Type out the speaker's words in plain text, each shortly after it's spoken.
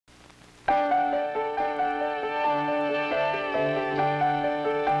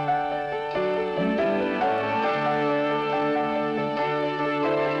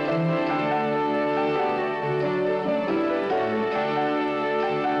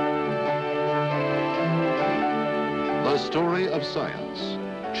The story of science,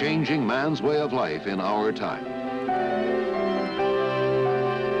 changing man's way of life in our time.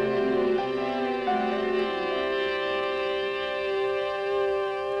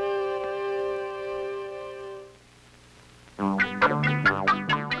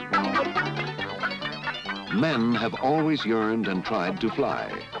 Men have always yearned and tried to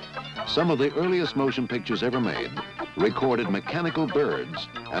fly. Some of the earliest motion pictures ever made recorded mechanical birds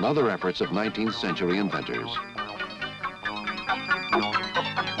and other efforts of 19th century inventors.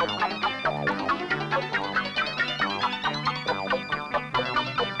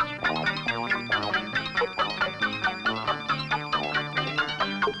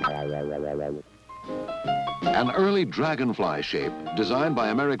 An early dragonfly shape designed by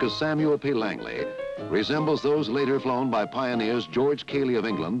America's Samuel P. Langley resembles those later flown by pioneers George Cayley of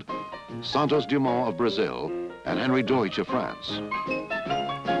England, Santos Dumont of Brazil, and Henry Deutsch of France.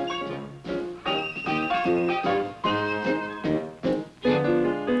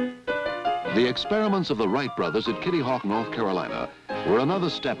 The experiments of the Wright brothers at Kitty Hawk, North Carolina, were another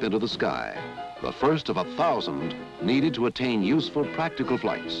step into the sky, the first of 1,000 needed to attain useful practical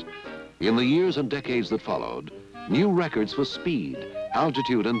flights. In the years and decades that followed, new records for speed,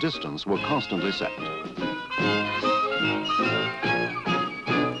 altitude, and distance were constantly set.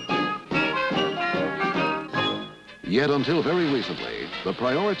 Yet until very recently, the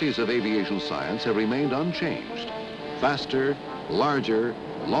priorities of aviation science have remained unchanged. Faster, larger,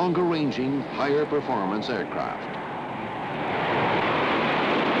 longer-ranging, higher performance aircraft.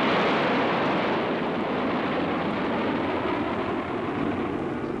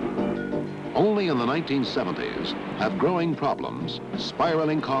 Only in the 1970s have growing problems,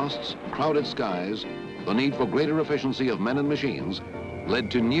 spiraling costs, crowded skies, the need for greater efficiency of men and machines,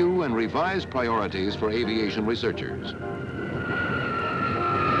 led to new and revised priorities for aviation researchers.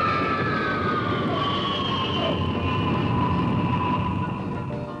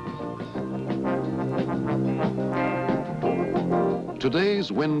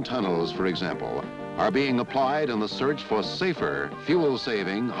 Today's wind tunnels, for example, are being applied in the search for safer,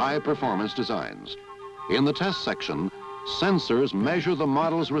 fuel-saving, high-performance designs. In the test section, sensors measure the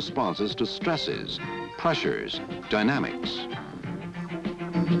model's responses to stresses, pressures, dynamics.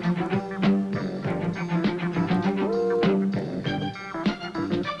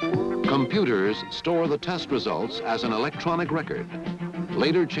 Computers store the test results as an electronic record.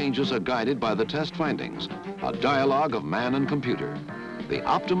 Later changes are guided by the test findings, a dialogue of man and computer. The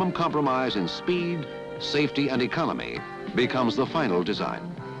optimum compromise in speed, safety, and economy becomes the final design.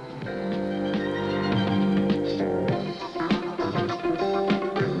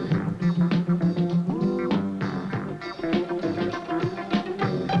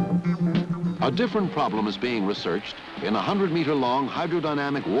 A different problem is being researched in a 100-meter-long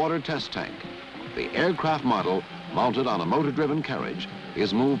hydrodynamic water test tank. The aircraft model, mounted on a motor-driven carriage,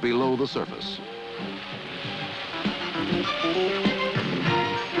 is moved below the surface.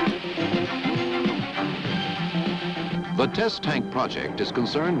 The test tank project is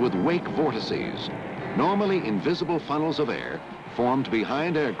concerned with wake vortices, normally invisible funnels of air formed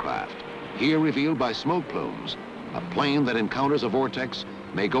behind aircraft, here revealed by smoke plumes. A plane that encounters a vortex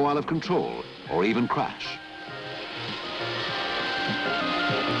may go out of control or even crash.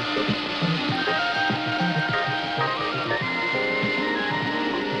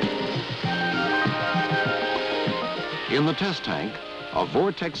 In the test tank, a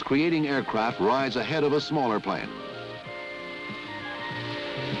vortex-creating aircraft rides ahead of a smaller plane.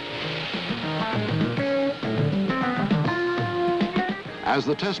 As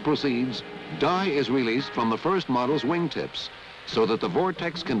the test proceeds, dye is released from the first model's wingtips so that the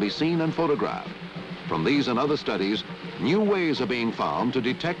vortex can be seen and photographed. From these and other studies, new ways are being found to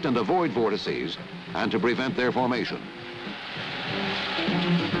detect and avoid vortices and to prevent their formation.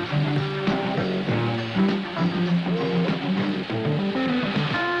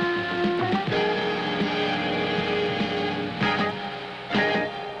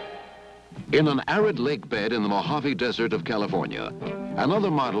 In an arid lake bed in the Mojave Desert of California, another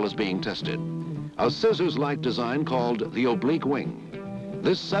model is being tested, a scissors-like design called the oblique wing.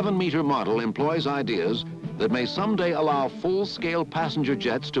 This 7-meter model employs ideas that may someday allow full-scale passenger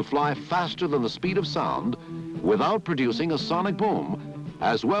jets to fly faster than the speed of sound without producing a sonic boom,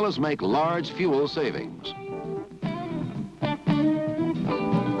 as well as make large fuel savings.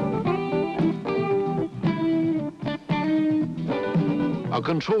 A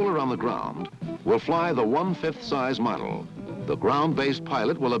controller on the ground will fly the 1/5 size model. The ground-based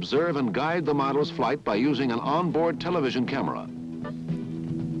pilot will observe and guide the model's flight by using an onboard television camera.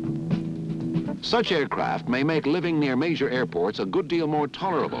 Such aircraft may make living near major airports a good deal more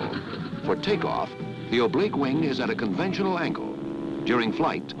tolerable. For takeoff, the oblique wing is at a conventional angle. During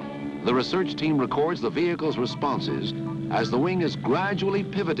flight, the research team records the vehicle's responses as the wing is gradually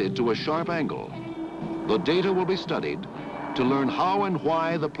pivoted to a sharp angle. The data will be studied to learn how and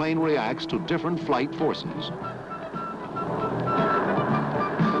why the plane reacts to different flight forces.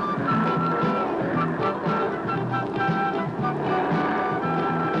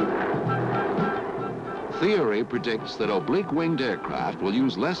 Theory predicts that oblique-winged aircraft will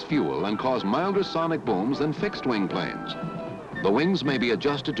use less fuel and cause milder sonic booms than fixed-wing planes. The wings may be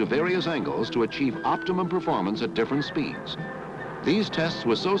adjusted to various angles to achieve optimum performance at different speeds. These tests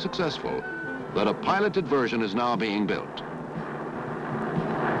were so successful that a piloted version is now being built.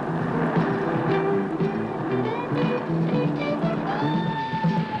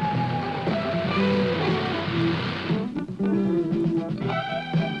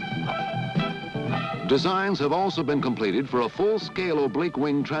 Designs have also been completed for a full-scale oblique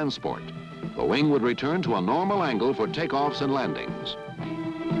wing transport. The wing would return to a normal angle for takeoffs and landings.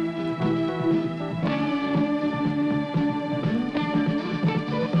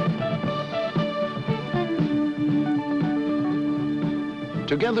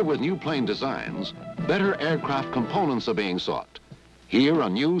 Together with new plane designs, better aircraft components are being sought. Here, a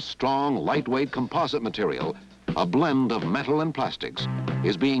new, strong, lightweight composite material, a blend of metal and plastics,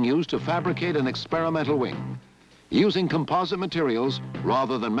 is being used to fabricate an experimental wing. Using composite materials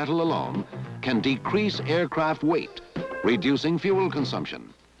rather than metal alone can decrease aircraft weight, reducing fuel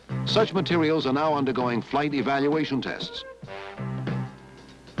consumption. Such materials are now undergoing flight evaluation tests.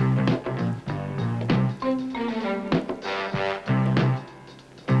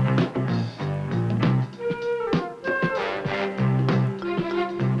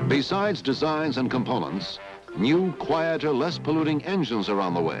 Besides designs and components, new, quieter, less polluting engines are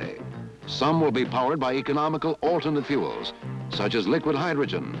on the way. Some will be powered by economical alternate fuels, such as liquid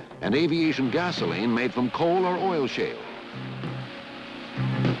hydrogen and aviation gasoline made from coal or oil shale.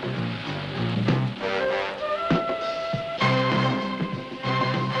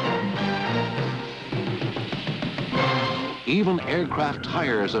 Even aircraft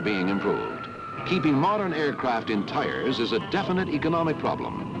tires are being improved. Keeping modern aircraft in tires is a definite economic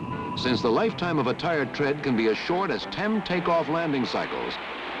problem, since the lifetime of a tire tread can be as short as 10 takeoff landing cycles,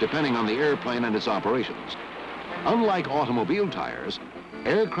 depending on the airplane and its operations. Unlike automobile tires,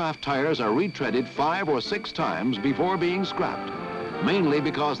 aircraft tires are retreaded 5 or 6 times before being scrapped, mainly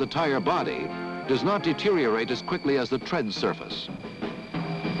because the tire body does not deteriorate as quickly as the tread surface.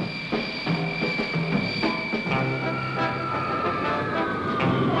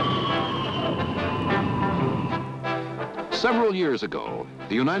 Several years ago,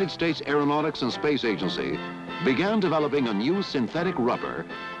 the United States Aeronautics and Space Agency began developing a new synthetic rubber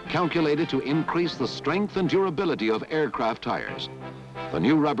calculated to increase the strength and durability of aircraft tires. The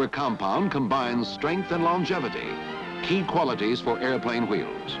new rubber compound combines strength and longevity, key qualities for airplane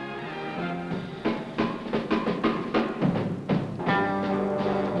wheels.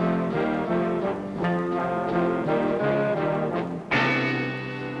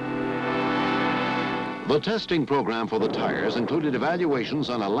 The testing program for the tires included evaluations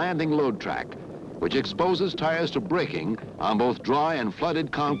on a landing load track, which exposes tires to braking on both dry and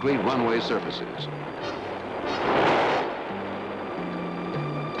flooded concrete runway surfaces.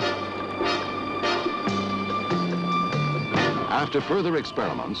 After further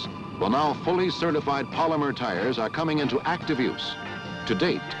experiments, the now fully certified polymer tires are coming into active use. To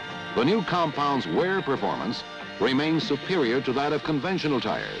date, the new compound's wear performance remains superior to that of conventional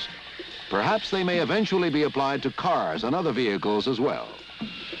tires. Perhaps they may eventually be applied to cars and other vehicles as well.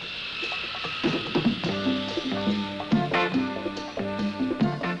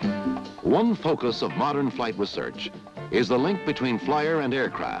 One focus of modern flight research is the link between flyer and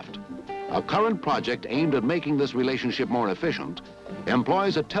aircraft. A current project aimed at making this relationship more efficient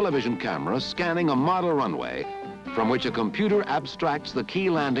employs a television camera scanning a model runway from which a computer abstracts the key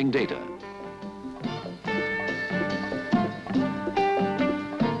landing data.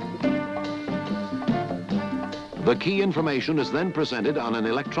 The key information is then presented on an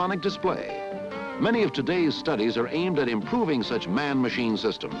electronic display. Many of today's studies are aimed at improving such man-machine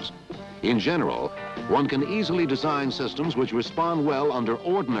systems. In general, one can easily design systems which respond well under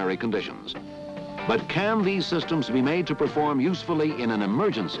ordinary conditions. But can these systems be made to perform usefully in an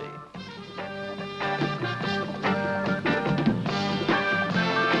emergency?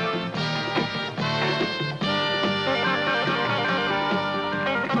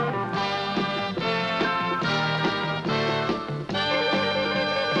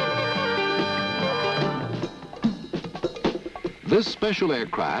 This special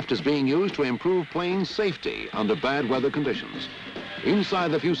aircraft is being used to improve plane safety under bad weather conditions.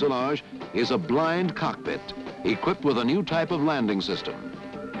 Inside the fuselage is a blind cockpit equipped with a new type of landing system.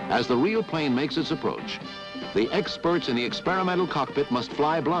 As the real plane makes its approach, the experts in the experimental cockpit must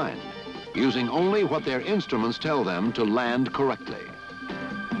fly blind, using only what their instruments tell them to land correctly.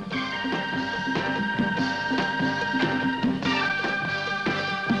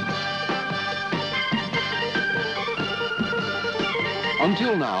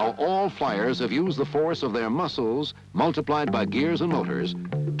 Until now, all flyers have used the force of their muscles, multiplied by gears and motors,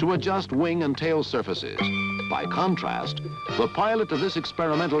 to adjust wing and tail surfaces. By contrast, the pilot of this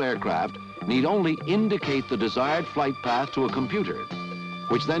experimental aircraft need only indicate the desired flight path to a computer,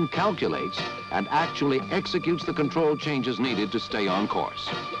 which then calculates and actually executes the control changes needed to stay on course.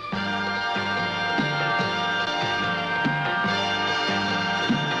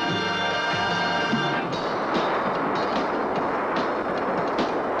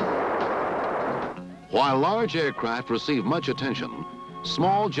 While large aircraft receive much attention,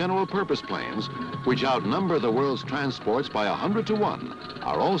 small general-purpose planes, which outnumber the world's transports by 100 to 1,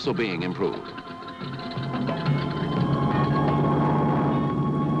 are also being improved.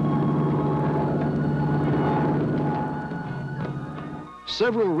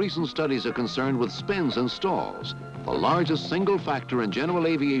 Several recent studies are concerned with spins and stalls, the largest single factor in general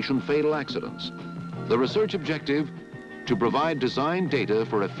aviation fatal accidents. The research objective, to provide design data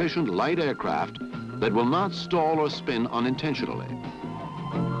for efficient light aircraft that will not stall or spin unintentionally.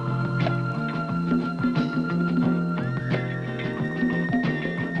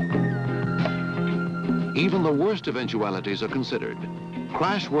 Even the worst eventualities are considered.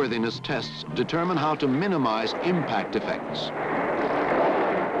 Crashworthiness tests determine how to minimize impact effects.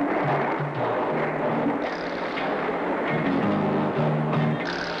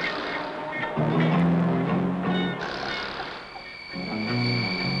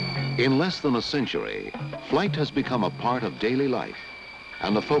 In less than a century, flight has become a part of daily life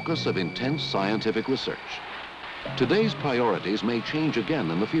and the focus of intense scientific research. Today's priorities may change again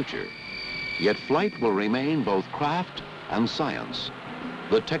in the future, yet flight will remain both craft and science,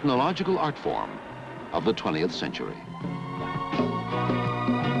 the technological art form of the 20th century.